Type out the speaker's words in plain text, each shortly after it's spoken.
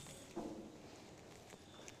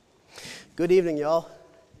Good evening, y'all,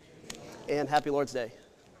 and happy Lord's Day.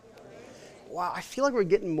 Wow, I feel like we're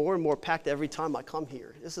getting more and more packed every time I come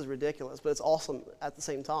here. This is ridiculous, but it's awesome at the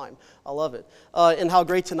same time. I love it. And how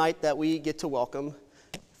great tonight that we get to welcome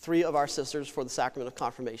 3 of our sisters for the sacrament of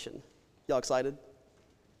confirmation. Y'all excited?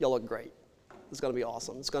 Y'all look great. It's going to be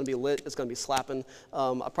awesome. It's going to be lit. It's going to be slapping.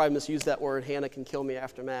 I probably misused that word. Hannah can kill me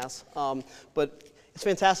after Mass. But it's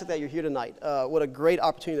fantastic that you're here tonight. What a great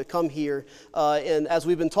opportunity to come here. And as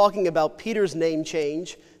we've been talking about Peter's name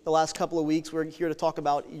change the last couple of weeks, we're here to talk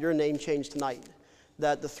about your name change tonight.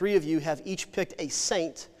 That the 3 of you have each picked a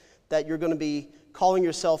saint that you're going to be calling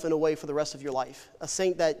yourself in a way for the rest of your life. A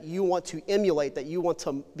saint that you want to emulate, that you want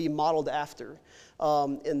to be modeled after.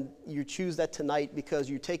 And you choose that tonight because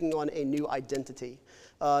you're taking on a new identity.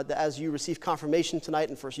 That as you receive confirmation tonight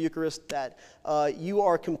in First Eucharist, that you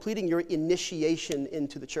are completing your initiation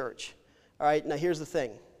into the church. All right, now here's the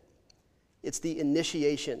thing. It's the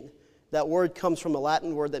initiation. That word comes from a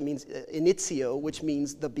Latin word that means initio, which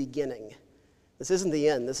means the beginning. This isn't the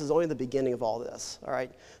end. This is only the beginning of all this. All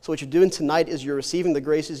right. So what you're doing tonight is you're receiving the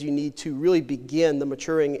graces you need to really begin the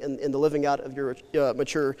maturing and the living out of your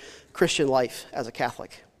mature Christian life as a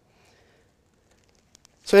Catholic.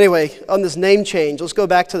 So anyway, on this name change, let's go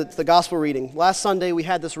back to the gospel reading. Last Sunday we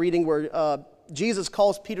had this reading where Jesus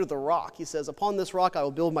calls Peter the rock. He says, "Upon this rock I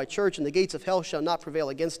will build my church, and the gates of hell shall not prevail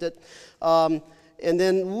against it." And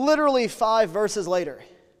then literally 5 verses later,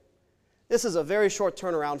 this is a very short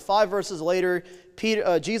turnaround. 5 verses later,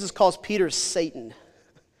 Jesus calls Peter Satan.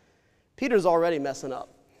 Peter's already messing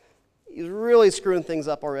up. He's really screwing things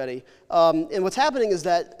up already. And what's happening is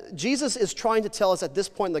that Jesus is trying to tell us at this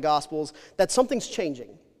point in the Gospels that something's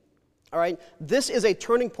changing. All right? This is a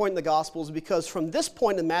turning point in the Gospels because from this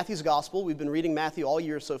point in Matthew's Gospel, we've been reading Matthew all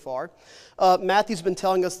year so far, Matthew's been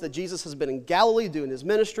telling us that Jesus has been in Galilee doing his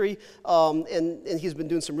ministry, and he's been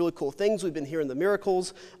doing some really cool things. We've been hearing the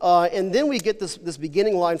miracles. And then we get this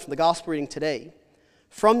beginning line from the Gospel reading today.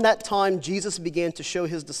 From that time, Jesus began to show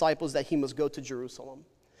his disciples that he must go to Jerusalem.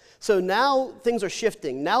 So now things are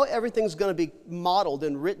shifting. Now everything's going to be modeled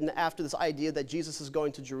and written after this idea that Jesus is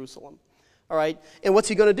going to Jerusalem. All right? And what's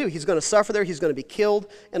he going to do? He's going to suffer there, he's going to be killed,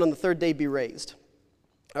 and on the 3rd day be raised.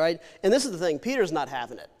 All right? And this is the thing, Peter's not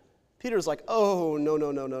having it. Peter's like, oh,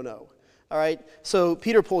 no. All right? So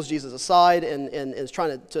Peter pulls Jesus aside and is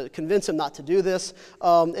trying to convince him not to do this.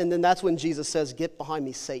 And then that's when Jesus says, "Get behind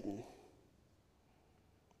me, Satan."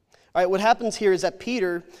 All right, what happens here is that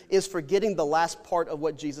Peter is forgetting the last part of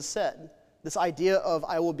what Jesus said. This idea of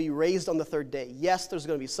I will be raised on the 3rd day. Yes, there's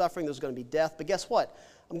going to be suffering, there's going to be death, but guess what?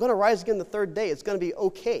 I'm going to rise again the 3rd day. It's going to be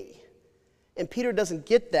okay. And Peter doesn't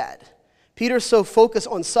get that. Peter's so focused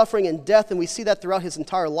on suffering and death, and we see that throughout his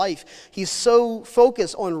entire life. He's so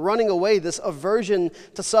focused on running away, this aversion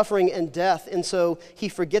to suffering and death, and so he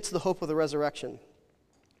forgets the hope of the resurrection.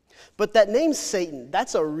 But that name Satan,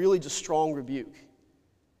 that's a really just strong rebuke.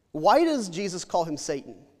 Why does Jesus call him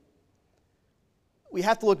Satan? We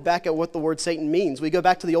have to look back at what the word Satan means. We go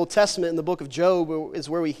back to the Old Testament in the book of Job, is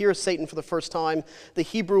where we hear Satan for the first time. The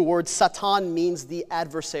Hebrew word Satan means the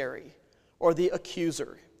adversary or the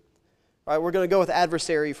accuser. All right, we're going to go with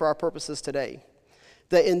adversary for our purposes today.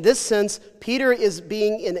 That in this sense, Peter is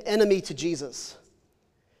being an enemy to Jesus.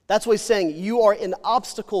 That's what he's saying. You are an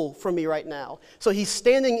obstacle for me right now. So he's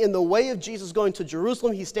standing in the way of Jesus going to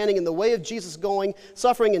Jerusalem. He's standing in the way of Jesus going,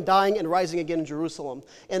 suffering and dying and rising again in Jerusalem.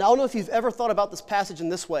 And I don't know if you've ever thought about this passage in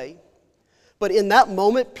this way, but in that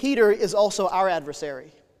moment, Peter is also our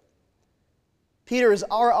adversary. Peter is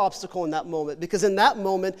our obstacle in that moment, because in that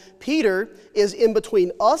moment, Peter is in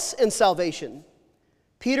between us and salvation.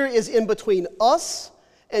 Peter is in between us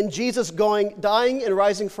and Jesus going, dying and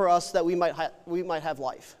rising for us that we might have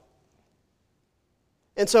life.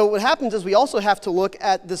 And so what happens is we also have to look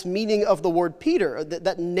at this meaning of the word Peter,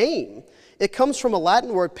 that name. It comes from a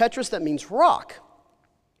Latin word, Petrus, that means rock.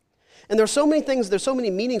 And there's so many things, there's so many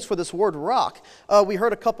meanings for this word rock. We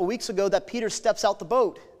heard a couple weeks ago that Peter steps out the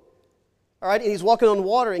boat. All right, and he's walking on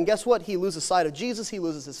water, and guess what? He loses sight of Jesus, he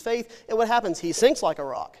loses his faith, and what happens? He sinks like a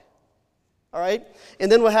rock. All right?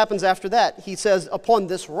 And then what happens after that? He says, "Upon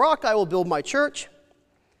this rock I will build my church."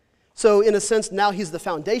 So in a sense, now he's the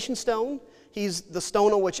foundation stone. He's the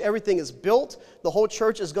stone on which everything is built. The whole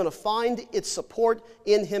church is going to find its support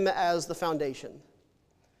in him as the foundation.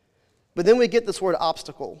 But then we get this word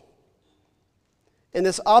obstacle. And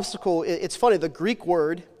this obstacle, it's funny, the Greek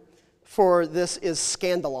word for this is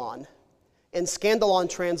scandalon. And scandalon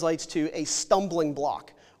translates to a stumbling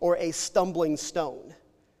block or a stumbling stone.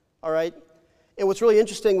 All right? And what's really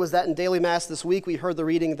interesting was that in daily mass this week, we heard the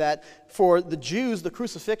reading that for the Jews, the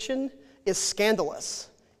crucifixion is scandalous.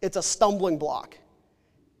 It's a stumbling block.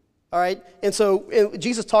 All right, and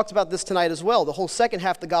Jesus talks about this tonight as well. The whole second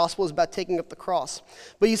half of the gospel is about taking up the cross.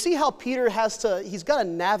 But you see how Peter he's got to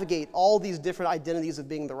navigate all these different identities of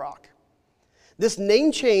being the rock. This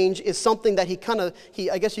name change is something that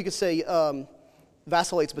I guess you could say,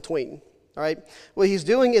 vacillates between. All right, what he's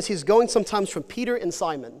doing is he's going sometimes from Peter and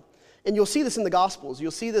Simon. And you'll see this in the Gospels.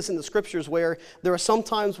 You'll see this in the Scriptures where there are some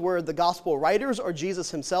times where the Gospel writers or Jesus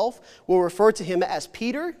himself will refer to him as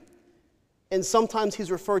Peter, and sometimes he's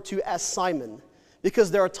referred to as Simon.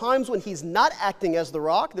 Because there are times when he's not acting as the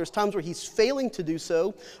rock, there's times where he's failing to do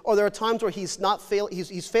so, or there are times where he's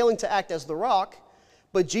failing to act as the rock,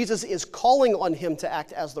 but Jesus is calling on him to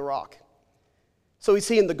act as the rock. So we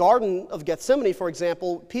see in the Garden of Gethsemane, for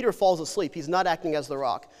example, Peter falls asleep. He's not acting as the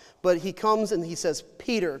rock. But he comes and he says,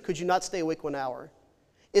 Peter, could you not stay awake 1 hour?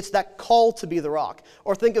 It's that call to be the rock.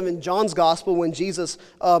 Or think of in John's gospel when Jesus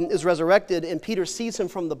is resurrected and Peter sees him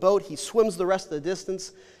from the boat. He swims the rest of the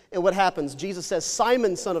distance. And what happens? Jesus says,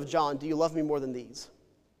 Simon, son of John, do you love me more than these?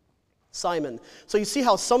 Simon. So you see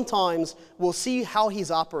how sometimes we'll see how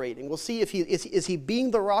he's operating. We'll see if is he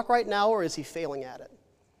being the rock right now or is he failing at it?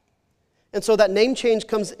 And so that name change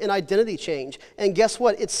comes in identity change. And guess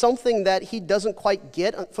what? It's something that he doesn't quite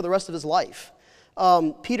get for the rest of his life.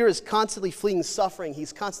 Peter is constantly fleeing suffering.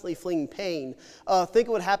 He's constantly fleeing pain. Think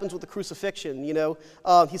of what happens with the crucifixion.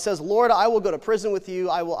 He says, Lord, I will go to prison with you.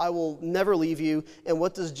 I will never leave you. And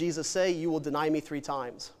what does Jesus say? You will deny me 3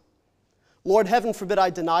 times. Lord, heaven forbid I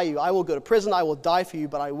deny you. I will go to prison. I will die for you,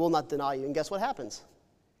 but I will not deny you. And guess what happens?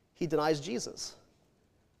 He denies Jesus.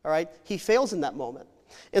 All right? He fails in that moment.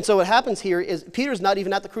 And so what happens here is Peter's not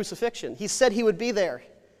even at the crucifixion. He said he would be there.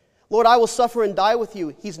 Lord, I will suffer and die with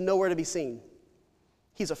you. He's nowhere to be seen.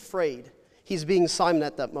 He's afraid. He's being Simon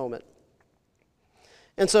at that moment.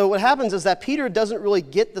 And so what happens is that Peter doesn't really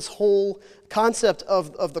get this whole concept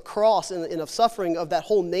of the cross and of suffering, of that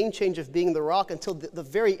whole name change of being the rock until the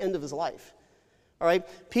very end of his life. All right?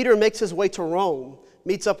 Peter makes his way to Rome,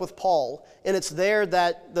 meets up with Paul, and it's there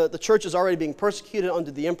that the church is already being persecuted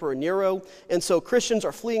under the Emperor Nero, and so Christians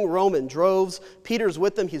are fleeing Rome in droves. Peter's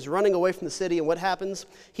with them. He's running away from the city, and what happens?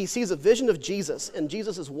 He sees a vision of Jesus, and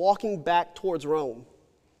Jesus is walking back towards Rome.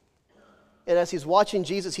 And as he's watching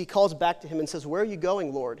Jesus, he calls back to him and says, where are you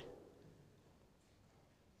going, Lord?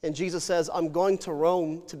 And Jesus says, I'm going to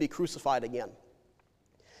Rome to be crucified again.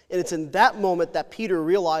 And it's in that moment that Peter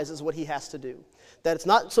realizes what he has to do. That it's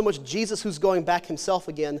not so much Jesus who's going back himself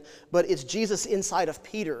again, but it's Jesus inside of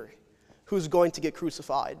Peter who's going to get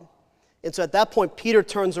crucified. And so at that point, Peter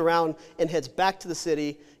turns around and heads back to the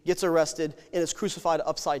city, gets arrested, and is crucified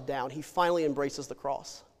upside down. He finally embraces the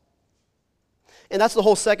cross. And that's the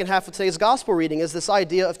whole second half of today's gospel reading, is this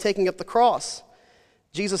idea of taking up the cross.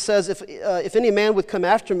 Jesus says, if any man would come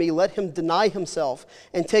after me, let him deny himself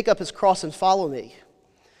and take up his cross and follow me.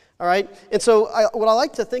 All right? And so what I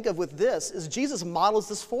like to think of with this is Jesus models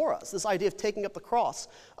this for us, this idea of taking up the cross.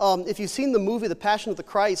 If you've seen the movie The Passion of the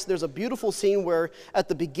Christ, there's a beautiful scene where at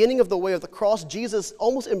the beginning of the way of the cross, Jesus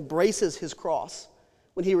almost embraces his cross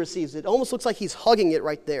when he receives it. It almost looks like he's hugging it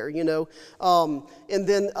right there, And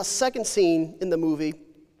then a second scene in the movie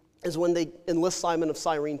is when they enlist Simon of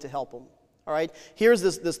Cyrene to help him. All right, here's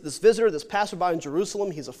this visitor, this passerby in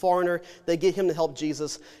Jerusalem. He's a foreigner. They get him to help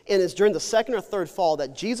Jesus. And it's during the second or third fall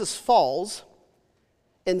that Jesus falls,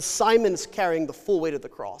 and Simon's carrying the full weight of the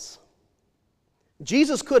cross.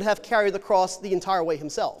 Jesus could have carried the cross the entire way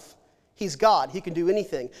himself. He's God. He can do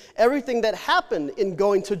anything. Everything that happened in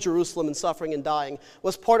going to Jerusalem and suffering and dying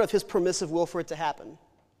was part of his permissive will for it to happen.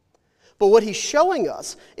 But what he's showing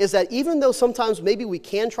us is that even though sometimes maybe we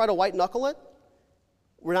can try to white-knuckle it,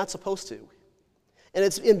 we're not supposed to. And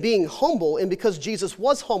it's in being humble, and because Jesus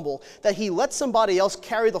was humble, that he let somebody else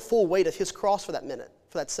carry the full weight of his cross for that minute,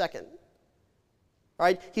 for that second. All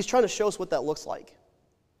right? He's trying to show us what that looks like.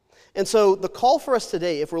 And so the call for us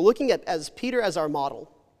today, if we're looking at as Peter as our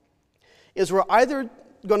model, is we're either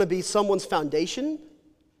going to be someone's foundation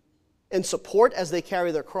and support as they carry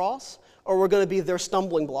their cross, or we're going to be their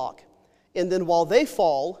stumbling block. And then while they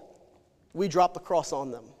fall, we drop the cross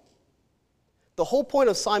on them. The whole point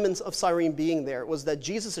of Simon of Cyrene being there was that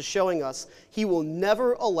Jesus is showing us he will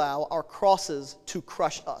never allow our crosses to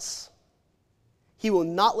crush us. He will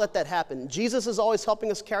not let that happen. Jesus is always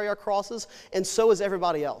helping us carry our crosses, and so is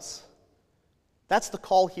everybody else. That's the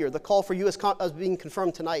call here. The call for you as being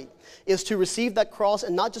confirmed tonight is to receive that cross,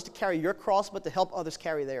 and not just to carry your cross, but to help others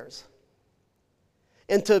carry theirs.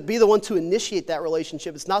 And to be the one to initiate that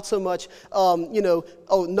relationship. It's not so much, oh,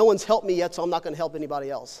 no one's helped me yet, so I'm not going to help anybody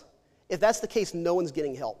else. If that's the case, no one's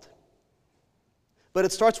getting helped. But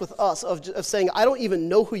it starts with us, of saying, I don't even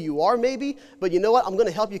know who you are maybe, but you know what? I'm going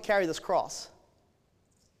to help you carry this cross.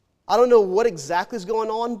 I don't know what exactly is going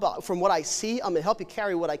on, but from what I see, I'm going to help you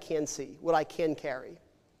carry what I can see, what I can carry.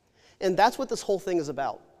 And that's what this whole thing is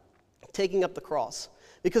about, taking up the cross.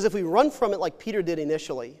 Because if we run from it like Peter did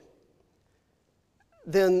initially,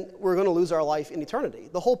 then we're going to lose our life in eternity.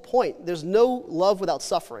 The whole point, there's no love without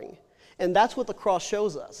suffering. And that's what the cross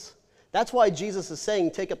shows us. That's why Jesus is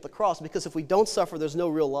saying take up the cross, because if we don't suffer, there's no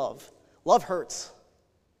real love. Love hurts.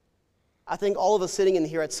 I think all of us sitting in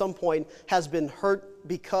here at some point has been hurt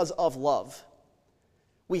because of love.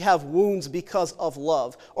 We have wounds because of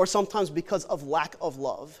love, or sometimes because of lack of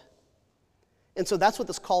love. And so that's what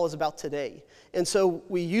this call is about today. And so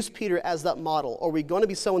we use Peter as that model. Are we going to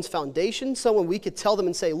be someone's foundation, someone we could tell them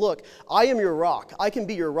and say, look, I am your rock. I can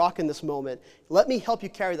be your rock in this moment. Let me help you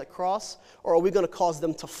carry the cross. Or are we going to cause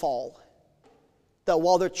them to fall? That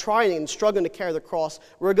while they're trying and struggling to carry the cross,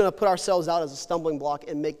 we're going to put ourselves out as a stumbling block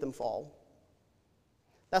and make them fall.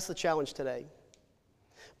 That's the challenge today.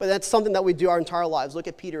 But that's something that we do our entire lives. Look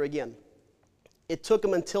at Peter again. It took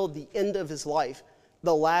him until the end of his life,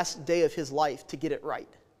 the last day of his life, to get it right.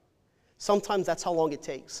 Sometimes that's how long it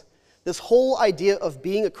takes. This whole idea of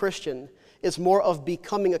being a Christian is more of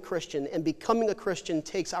becoming a Christian, and becoming a Christian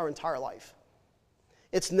takes our entire life.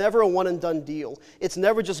 It's never a one-and-done deal. It's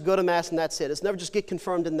never just go to Mass and that's it. It's never just get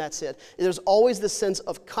confirmed and that's it. There's always this sense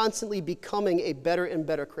of constantly becoming a better and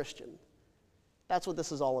better Christian. That's what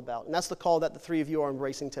this is all about, and that's the call that the three of you are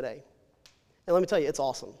embracing today. And let me tell you, it's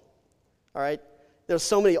awesome, all right? There's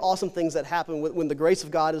so many awesome things that happen when the grace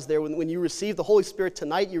of God is there. When you receive the Holy Spirit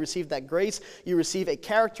tonight, you receive that grace. You receive a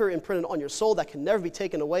character imprinted on your soul that can never be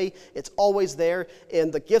taken away. It's always there,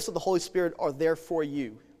 and the gifts of the Holy Spirit are there for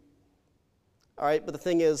you. All right, but the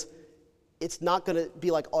thing is, it's not going to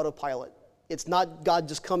be like autopilot. It's not God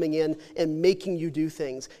just coming in and making you do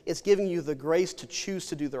things. It's giving you the grace to choose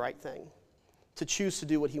to do the right thing, to choose to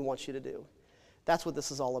do what he wants you to do. That's what this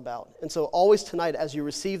is all about. And so always tonight, as you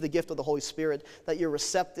receive the gift of the Holy Spirit, that you're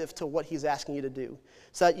receptive to what he's asking you to do,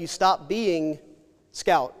 so that you stop being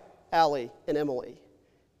Scout, Allie, and Emily,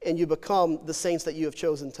 and you become the saints that you have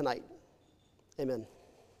chosen tonight. Amen.